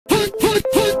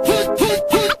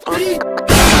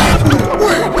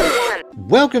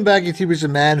Welcome back, YouTubers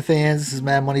and Madden fans. This is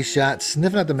Mad Money Shot,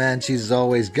 sniffing out the Madden cheese as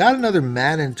always. Got another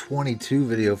Madden 22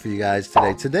 video for you guys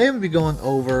today. Today I'm going to be going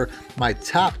over my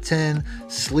top 10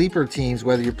 sleeper teams,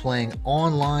 whether you're playing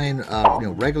online,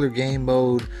 regular game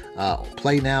mode,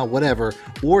 play now, whatever,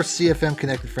 or CFM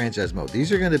connected franchise mode.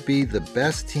 These are going to be the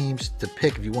best teams to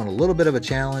pick if you want a little bit of a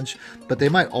challenge, but they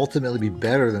might ultimately be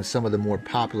better than some of the more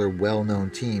popular, well-known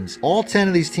teams. All 10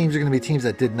 of these teams are going to be teams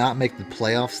that did not make the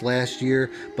playoffs last year,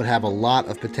 but have a lot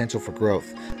of potential for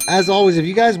growth. As always, if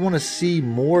you guys want to see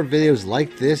more videos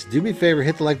like this, do me a favor,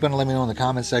 hit the like button, let me know in the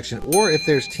comment section, or if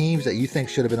there's teams that you think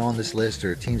should have been on this list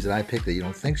or teams that I picked that you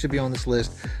don't think should be on this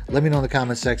list, let me know in the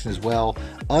comment section as well.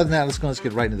 Other than that, let's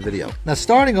get right into the video. Now,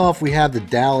 starting off, we have the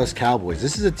Dallas Cowboys.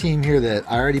 This is a team here that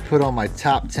I already put on my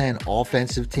top 10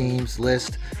 offensive teams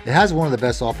list. It has one of the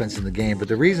best offenses in the game, but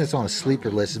the reason it's on a sleeper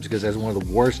list is because it has one of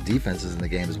the worst defenses in the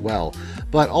game as well.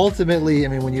 But ultimately, I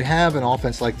mean, when you have an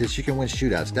offense like this, you can win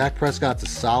shootouts. Dak Prescott's a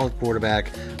solid quarterback.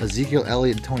 Ezekiel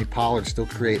Elliott and Tony Pollard still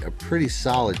create a pretty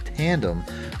solid tandem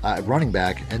running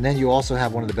back. And then you also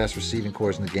have one of the best receiving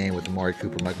cores in the game with Amari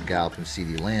Cooper, Michael Gallup, and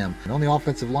CeeDee Lamb. And on the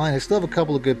offensive line, they still have a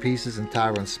couple of good pieces in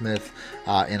Tyron Smith,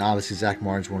 and obviously Zach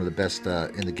Martin's one of the best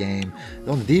in the game.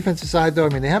 On the defensive side, though, I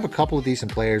mean, they have a couple of decent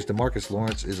players. DeMarcus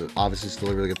Lawrence is obviously still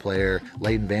a really good player.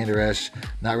 Leighton Vander Esch,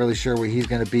 not really sure where he's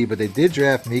going to be, but they did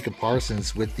draft Micah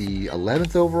Parsons with the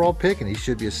 11th overall pick, and he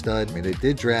should be a stud. I mean, they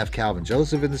did draft Calvin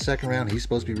Joseph in the second round. He's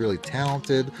supposed to be really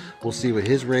talented. We'll see what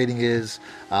his rating is.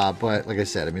 But like I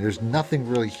said, I mean, there's nothing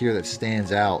really here that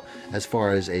stands out as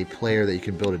far as a player that you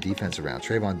can build a defense around.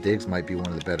 Trayvon Diggs might be one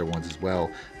of the better ones as well,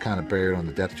 kind of buried on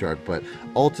the depth chart. But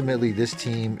ultimately, this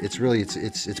team, it's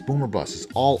boom or bust. It's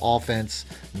all offense,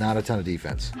 not a ton of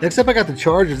defense. Next up, I got the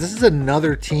Chargers. This is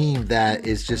another team that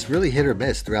is just really hit or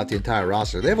miss throughout the entire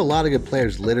roster. They have a lot of good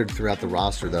players littered throughout the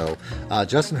roster, though.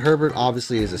 Justin Herbert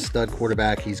obviously is a stud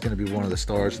quarterback. He's going to be one of the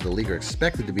stars of the league, or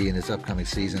expected to be in this upcoming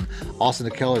season. Austin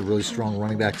Ekeler, really strong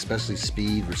running back, especially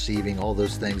speed, receiving, all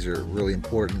those things are really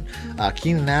important.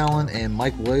 Keenan Allen and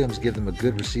Mike Williams give them a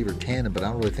good receiver tandem, but I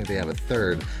don't really think they have a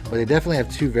third. But they definitely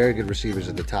have two very good receivers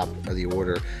at the top of the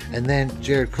order. And then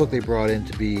Jared Cook they brought in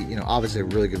to be, obviously a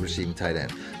really good receiving tight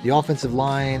end. The offensive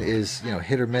line is,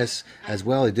 hit or miss as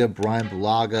well. They did Brian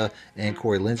Bulaga and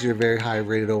Corey Lindsey are very high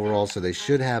rated overall, so they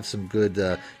should have some good,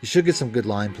 you should get some good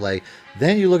line play.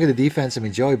 Then you look at the defense. I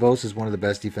mean, Joey Bosa is one of the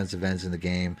best defensive ends in the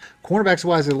game. Cornerbacks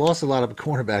wise, they lost a lot of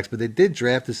cornerbacks, but they did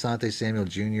draft Asante Samuel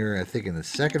Jr., I think, in the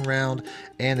second round,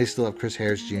 and they still have Chris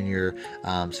Harris Jr.,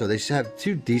 so they should have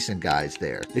two decent guys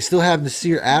there. They still have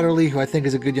Nasir Adderley, who I think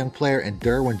is a good young player, and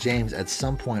Derwin James. At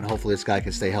some point, hopefully this guy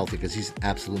can stay healthy because he's an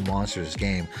absolute monster in this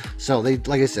game. So they,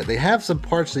 like I said, they have some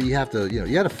parts that you have to,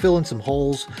 you got to fill in some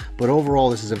holes, but overall,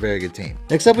 this is a very good team.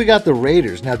 Next up, we got the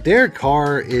Raiders. Now, Derek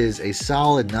Carr is a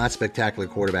solid, not spectacular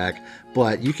quarterback,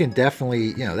 but you can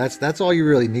definitely, that's all you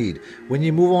really need. When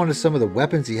you move on to some of the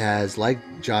weapons he has, like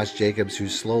Josh Jacobs,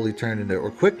 who's slowly turned into,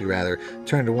 or quickly rather,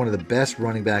 turned into one of the best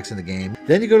running backs in the game.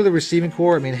 Then you go to the receiving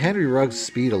core. I mean, Henry Ruggs'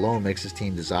 speed alone makes his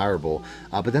team desirable,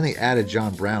 but then they added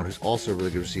John Brown, who's also a really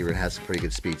good receiver and has some pretty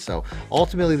good speed. So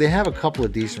ultimately, they have a couple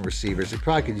of decent receivers. They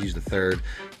probably could use the third.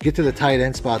 Get to the tight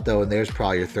end spot, though, and there's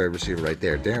probably your third receiver right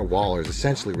there. Darren Waller is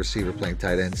essentially a receiver playing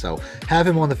tight end, so have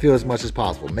him on the field as much as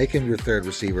possible. Make him your third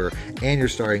receiver and your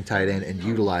starting tight end and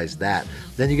utilize that.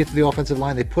 Then you get to the offensive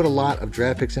line. They put a lot of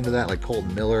draft picks into that, like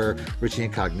Colton Miller. Richie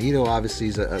Incognito obviously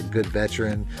is a good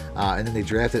veteran, and then they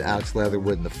drafted Alex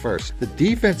Leatherwood in the first. The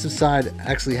defensive side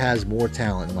actually has more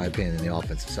talent, in my opinion, than the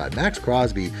offensive side. Max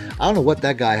Crosby, I don't know what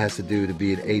that guy has to do to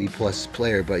be an 80-plus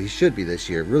player, but he should be this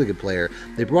year. Really good player.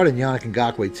 They brought in Yannick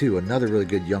Ngakoue, too, another really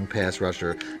good young pass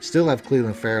rusher. Still have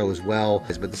Cleveland Farrell as well,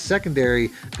 but the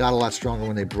secondary got a lot stronger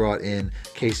when they brought in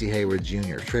Casey Hayward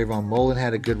Jr. Trayvon Mullen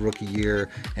had a good rookie year,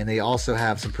 and they also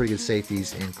have some pretty good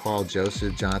safeties in Carl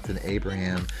Joseph, Jonathan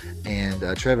Abraham, and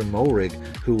Trevin Moehrig,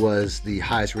 who was the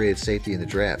highest rated safety in the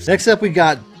draft. Next up, we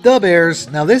got the Bears.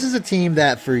 Now, this is a team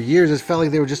that for years it felt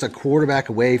like they were just a quarterback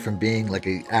away from being like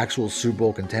an actual Super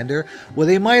Bowl contender. Well,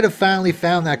 they might have finally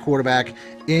found that quarterback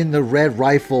in the Red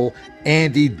Rifle,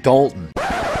 Andy Dalton.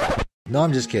 No,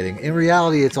 I'm just kidding. In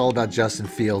reality, it's all about Justin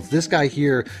Fields. This guy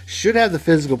here should have the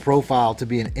physical profile to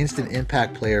be an instant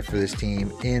impact player for this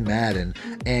team in Madden,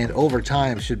 and over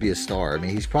time should be a star. I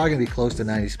mean, he's probably going to be close to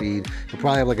 90 speed. He'll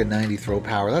probably have like a 90 throw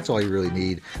power. That's all you really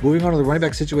need. Moving on to the running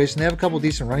back situation, they have a couple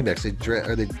decent running backs.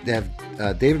 They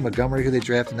have David Montgomery, who they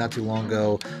drafted not too long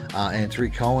ago, and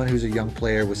Tariq Cohen, who's a young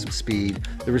player with some speed.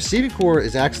 The receiving core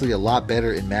is actually a lot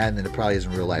better in Madden than it probably is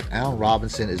in real life. Allen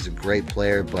Robinson is a great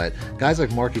player, but guys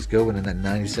like Marquise Goodwin and that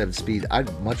 97 speed. I'd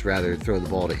much rather throw the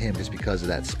ball to him just because of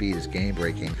that speed is game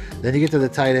breaking. Then you get to the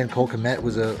tight end. Cole Kmet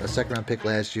was a second round pick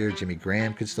last year. Jimmy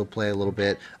Graham could still play a little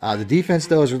bit. The defense,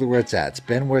 though, is really where it's at. It's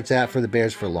been where it's at for the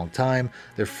Bears for a long time.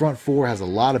 Their front four has a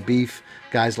lot of beef.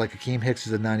 Guys like Akeem Hicks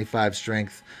is a 95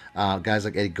 strength. Guys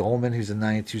like Eddie Goldman, who's a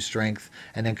 92 strength.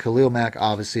 And then Khalil Mack,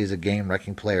 obviously, is a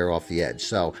game-wrecking player off the edge.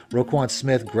 So Roquan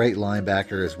Smith, great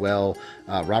linebacker as well.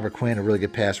 Robert Quinn, a really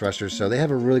good pass rusher. So they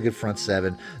have a really good front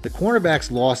seven. The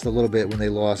cornerbacks lost a little bit when they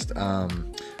lost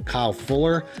Kyle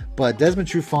Fuller, but Desmond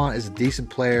Trufant is a decent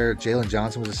player. Jalen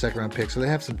Johnson was a second-round pick, so they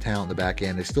have some talent in the back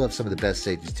end. They still have some of the best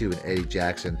safeties, too, in Eddie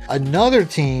Jackson. Another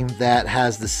team that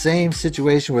has the same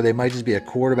situation where they might just be a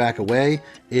quarterback away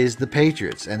is the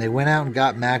Patriots, and they went out and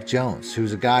got Mac Jones,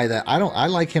 who's a guy that I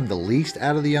like him the least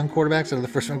out of the young quarterbacks, out of the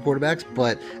first-round quarterbacks,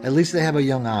 but at least they have a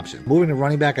young option. Moving to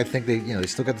running back, I think they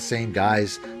still got the same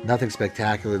guys, nothing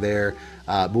spectacular there.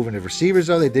 Moving to receivers,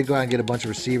 though, they did go out and get a bunch of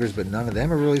receivers, but none of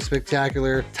them are really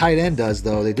spectacular. Tight end does,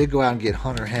 though. They did go out and get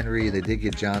Hunter Henry. They did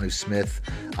get Jonnu Smith.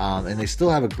 And they still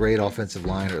have a great offensive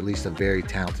line, or at least a very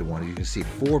talented one. You can see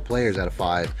 4 players out of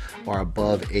 5 are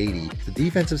above 80. The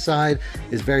defensive side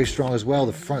is very strong as well.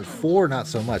 The front 4, not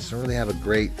so much. They don't really have a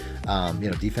great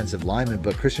defensive lineman,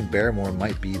 but Christian Barrymore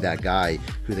might be that guy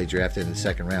who they drafted in the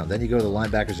second round. Then you go to the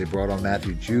linebackers. They brought on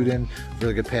Matthew Judon,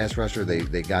 really good pass rusher.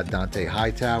 They got Dante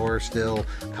Hightower still.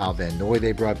 Kyle Van Noy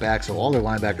they brought back. So all their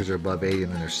linebackers are above 80,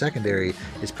 and then their secondary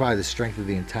is probably the strength of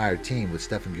the entire team with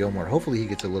Stephen Gilmore. Hopefully he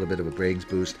gets a little bit of a ratings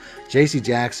boost. J.C.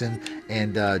 Jackson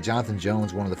and Jonathan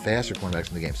Jones, one of the faster cornerbacks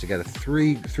in the game. So you got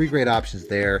three great options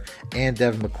there, and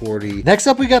Devin McCourty. Next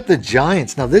up, we got the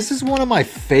Giants. Now, this is one of my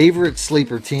favorite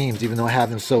sleeper teams, even though I have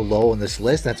them so low on this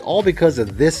list. That's all because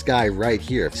of this guy right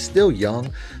here. Still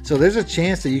young, so there's a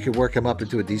chance that you could work him up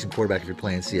into a decent quarterback if you're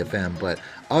playing CFM, but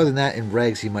other than that, in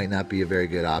Regs, he might not be a very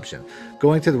good option.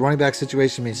 Going to the running back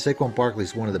situation means Saquon Barkley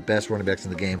is one of the best running backs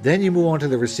in the game. Then you move on to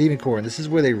the receiving core, and this is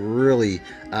where they really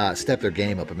step their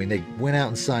game up. I mean, they went out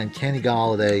and signed Kenny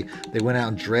Golladay. They went out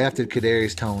and drafted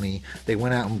Kadarius Toney. They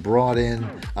went out and brought in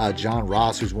John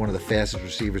Ross, who's one of the fastest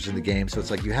receivers in the game. So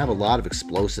it's like you have a lot of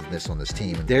explosiveness on this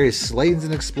team. And Darius Slayton's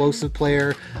an explosive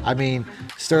player. I mean,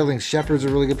 Sterling Shepard's a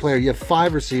really good player. You have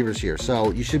 5 receivers here,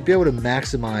 so you should be able to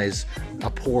maximize a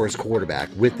porous quarterback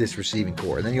with this receiving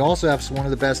core. And then you also have one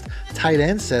of the best tight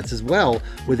end sets as well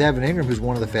with Evan Ingram, who's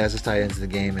one of the fastest tight ends in the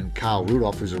game, and Kyle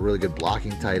Rudolph, who's a really good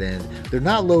blocking tight end. They're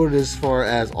not loaded as far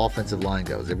as offensive line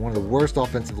goes. They're one of the worst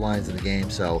offensive lines in the game,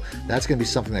 so that's going to be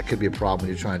something that could be a problem when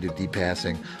you're trying to do deep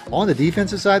passing. On the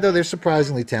defensive side, though, they're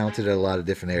surprisingly talented at a lot of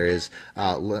different areas.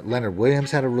 Leonard Williams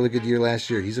had a really good year last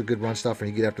year. He's a good run stuffer,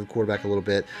 and he get after the quarterback a little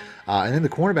bit. And then the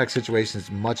cornerback situation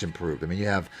is much improved. I mean, you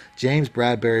have James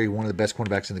Bradbury, one of the best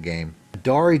cornerbacks in the game.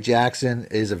 Adoree Jackson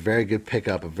is a very good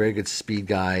pickup, a very good speed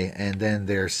guy, and then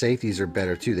their safeties are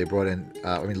better too. They brought in,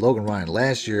 Logan Ryan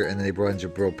last year, and then they brought in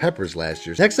Jabril Peppers last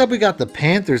year. Next up, we got the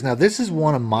Panthers. Now, this is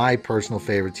one of my personal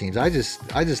favorite teams. I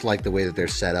just like the way that they're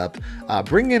set up.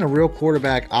 Bringing in a real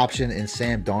quarterback option in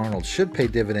Sam Darnold should pay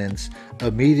dividends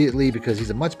immediately because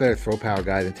he's a much better throw power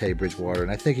guy than Teddy Bridgewater,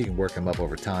 and I think he can work him up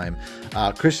over time.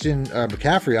 Christian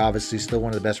McCaffrey, obviously, still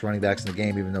one of the best running backs in the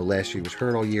game, even though last year he was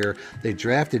hurt all year. They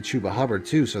drafted Chuba Hubbard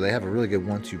too, so they have a really good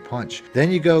 1-2 punch.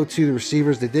 Then you go to the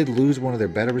receivers. They did lose one of their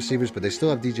better receivers, but they still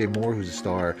have DJ Moore, who's a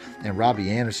star, and Robbie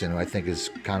Anderson, who I think is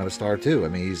kind of a star too. I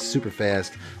mean, he's super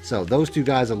fast. So those 2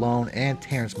 guys alone, and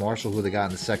Terrence Marshall, who they got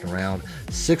in the second round,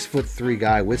 6'3"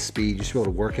 guy with speed. You should be able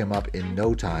to work him up in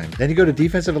no time. Then you go to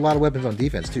defensive, a lot of weapons on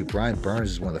defense too. Brian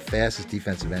Burns is one of the fastest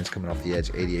defensive ends coming off the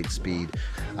edge, 88 speed.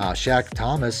 Shaq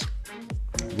Thomas,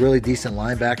 really decent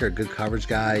linebacker, good coverage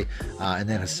guy, and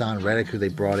then Hassan Reddick, who they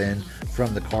brought in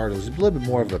from the Cardinals, a little bit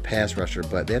more of a pass rusher,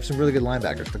 but they have some really good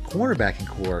linebackers. The cornerbacking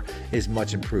core is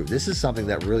much improved. This is something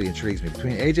that really intrigues me.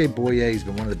 Between A.J. Boye, he's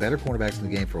been one of the better cornerbacks in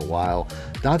the game for a while.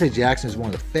 Dante Jackson is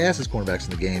one of the fastest cornerbacks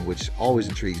in the game, which always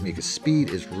intrigues me because speed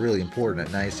is really important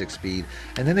at 96 speed.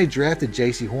 And then they drafted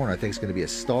J.C. Horn, I think is going to be a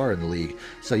star in the league.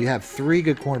 So you have 3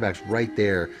 good cornerbacks right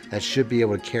there that should be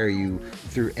able to carry you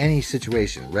through any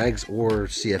situation, Regs or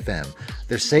CFM.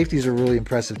 Their safeties are really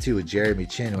impressive too, with Jeremy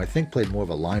Chin, who I think played more of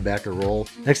a linebacker role.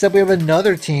 Next up, we have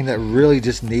another team that really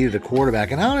just needed a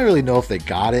quarterback, and I don't really know if they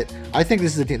got it. I think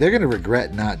this is a team, they're going to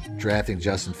regret not drafting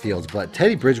Justin Fields, but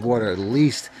Teddy Bridgewater at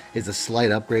least is a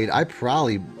slight upgrade. I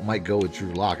probably might go with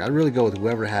Drew Lock. I'd really go with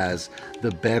whoever has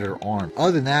the better arm.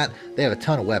 Other than that, they have a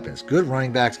ton of weapons. Good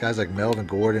running backs, guys like Melvin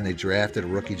Gordon. They drafted a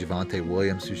rookie, Javonte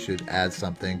Williams, who should add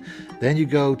something. Then you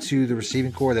go to the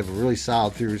receiving core. They have a really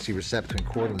solid 3-receiver set between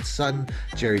Cortland Sutton,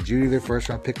 Jerry Jeudy, their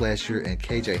first-round pick last year, and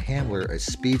KJ Hamler, a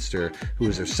speedster, who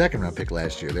was their second-round pick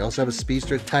last year. They also have a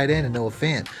speedster at tight end, and Noah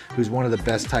Fant, who's one of the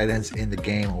best tight ends in the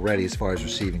game already as far as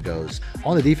receiving goes.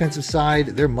 On the defensive side,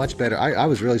 they're much better. I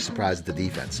was really surprised at the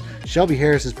defense. Shelby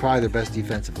Harris is probably their best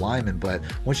defensive lineman, but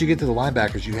once you get to the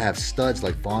linebackers, you have studs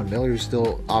like Von Miller, who's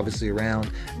still obviously around.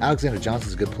 Alexander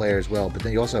Johnson's a good player as well, but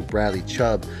then you also have Bradley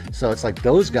Chubb. So it's like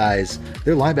those guys,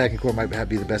 their linebacking core might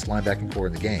be the best linebacking core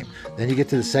in the game. Then you get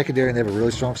to the secondary, and they have a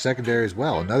really strong secondary as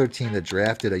well. Another team that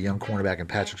drafted a young cornerback in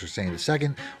Patrick Surtain II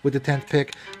with the 10th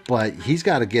pick, but he's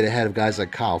got to get ahead of guys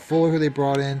like Kyle Fuller, who they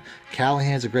brought in.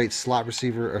 Callahan's a great slot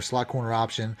receiver or slot corner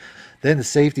option. Then the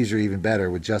safeties are even better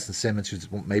with Justin Simmons, who's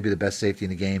maybe the best safety in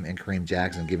the game, and Kareem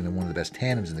Jackson, giving them one of the best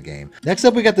tandems in the game. Next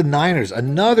up, we got the Niners,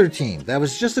 another team that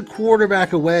was just a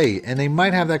quarterback away, and they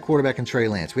might have that quarterback in Trey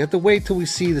Lance. We have to wait till we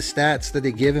see the stats that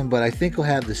they give him, but I think he'll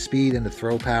have the speed and the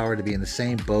throw power to be in the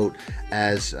same boat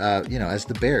as as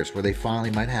the Bears, where they finally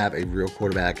might have a real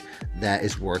quarterback that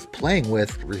is worth playing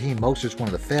with. Raheem Mostert's one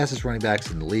of the fastest running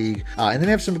backs in the league, and then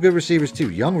they have some good receivers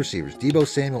too, young receivers. Deebo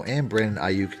Samuel and Brandon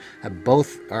Ayuk have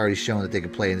both already shown that they can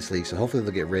play in this league, so hopefully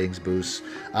they'll get ratings boosts.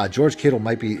 George Kittle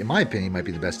might be, in my opinion,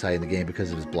 the best tight end in the game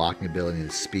because of his blocking ability and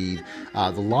his speed.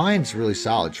 The line's really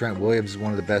solid. Trent Williams is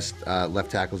one of the best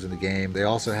left tackles in the game. They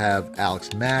also have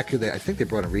Alex Mack, who I think they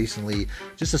brought in recently.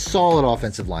 Just a solid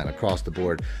offensive line across the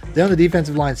board. Then on the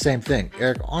defensive line, same thing.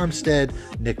 Eric Armstead,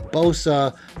 Nick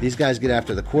Bosa. These guys get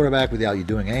after the quarterback without you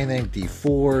doing anything. Dee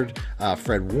Ford,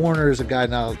 Fred Warner is a guy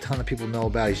not a ton of people know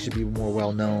about. He should be more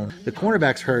well known. The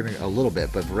cornerback's hurting a little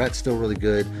bit, but Verrett's still really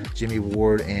good. Jimmy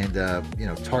Ward and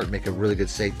Tart make a really good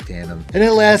safety tandem. And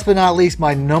then last but not least,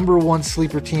 my number one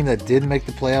sleeper team that didn't make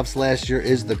the playoffs last year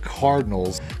is the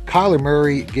Cardinals. Kyler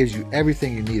Murray gives you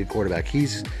everything you need at quarterback.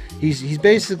 He's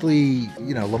basically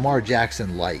Lamar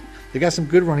Jackson light. They got some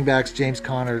good running backs. James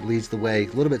Conner leads the way. A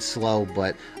little bit slow,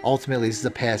 but ultimately this is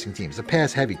a passing team. It's a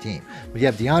pass-heavy team. But you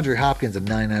have DeAndre Hopkins, a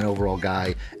 99 overall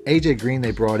guy. A.J. Green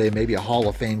they brought in, maybe a Hall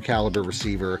of Fame caliber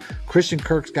receiver. Christian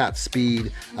Kirk's got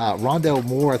speed. Rondell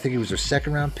Moore, I think he was their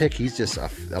second-round pick. He's just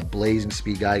a blazing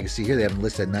speed guy. You can see here they have him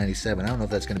listed at 97. I don't know if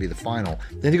that's going to be the final.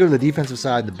 Then you go to the defensive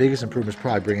side. The biggest improvement is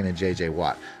probably bringing in J.J.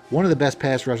 Watt. One of the best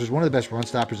pass rushers, one of the best run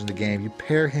stoppers in the game. You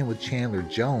pair him with Chandler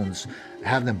Jones,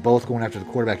 having them both going after the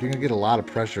quarterback, you're going to get a lot of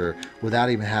pressure without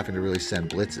even having to really send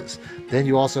blitzes. Then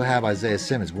you also have Isaiah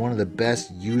Simmons, one of the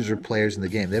best user players in the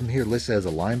game. They have him here listed as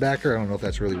a linebacker. I don't know if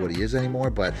that's really what he is anymore,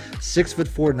 but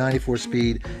 6'4", 94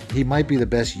 speed. He might be the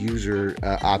best user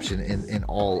option in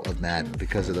all of Madden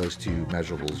because of those two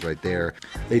measurables right there.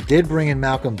 They did bring in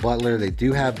Malcolm Butler. They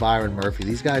do have Byron Murphy.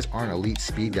 These guys aren't elite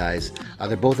speed guys.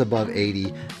 They're both above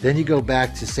 80. Then you go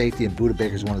back to safety, and Budda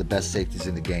Baker's one of the best safeties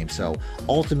in the game. So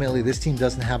ultimately, this team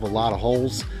doesn't have a lot of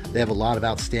holes. They have a lot of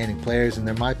outstanding players, and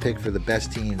they're my pick for the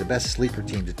best team, the best sleeper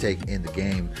team to take in the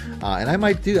game. And I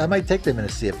might take them in a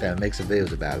CFM and make some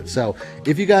videos about it. So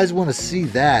if you guys want to see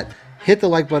that, hit the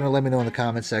like button and let me know in the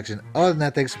comments section. Other than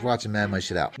that, thanks for watching, man. My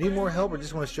shit out. Need more help or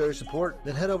just want to show your support?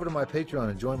 Then head over to my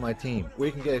Patreon and join my team, where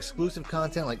you can get exclusive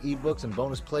content like ebooks and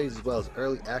bonus plays, as well as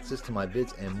early access to my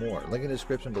vids and more. Link in the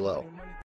description below.